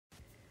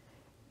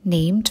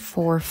Named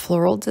for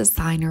floral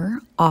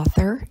designer,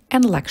 author,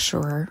 and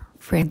lecturer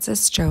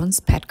Frances Jones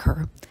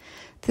Poetker,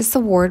 this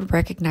award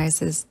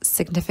recognizes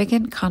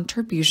significant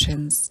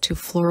contributions to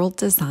floral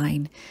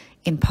design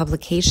in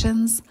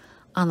publications,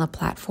 on the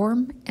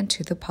platform, and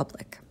to the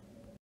public.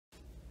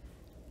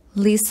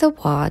 Lisa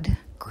Waud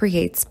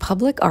creates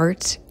public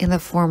art in the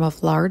form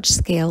of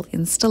large-scale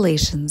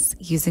installations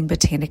using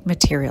botanic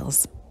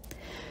materials.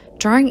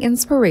 Drawing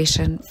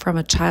inspiration from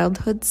a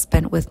childhood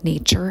spent with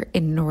nature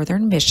in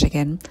northern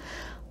Michigan,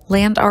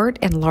 land art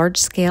and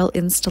large-scale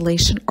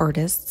installation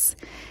artists,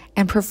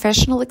 and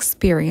professional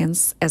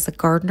experience as a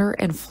gardener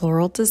and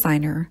floral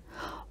designer,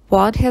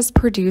 Waud has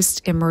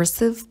produced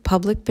immersive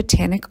public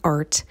botanic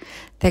art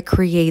that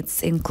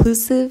creates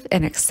inclusive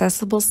and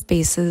accessible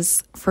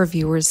spaces for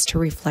viewers to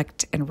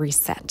reflect and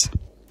reset.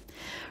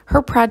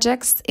 Her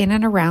projects in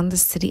and around the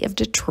city of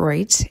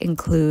Detroit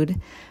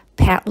include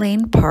Pat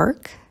Lane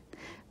Park,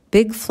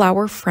 Big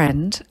Flower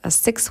Friend, a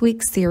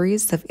 6-week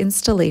series of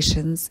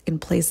installations in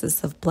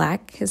places of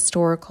Black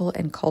historical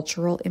and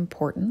cultural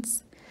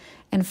importance,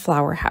 and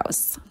Flower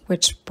House,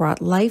 which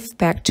brought life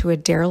back to a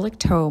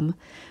derelict home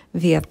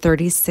via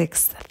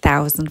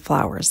 36,000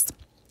 flowers.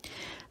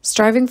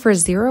 Striving for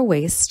zero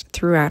waste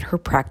throughout her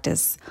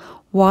practice,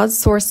 Waud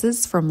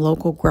sources from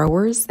local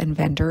growers and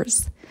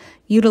vendors,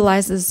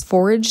 utilizes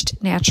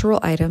foraged natural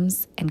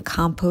items, and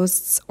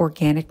composts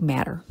organic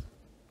matter.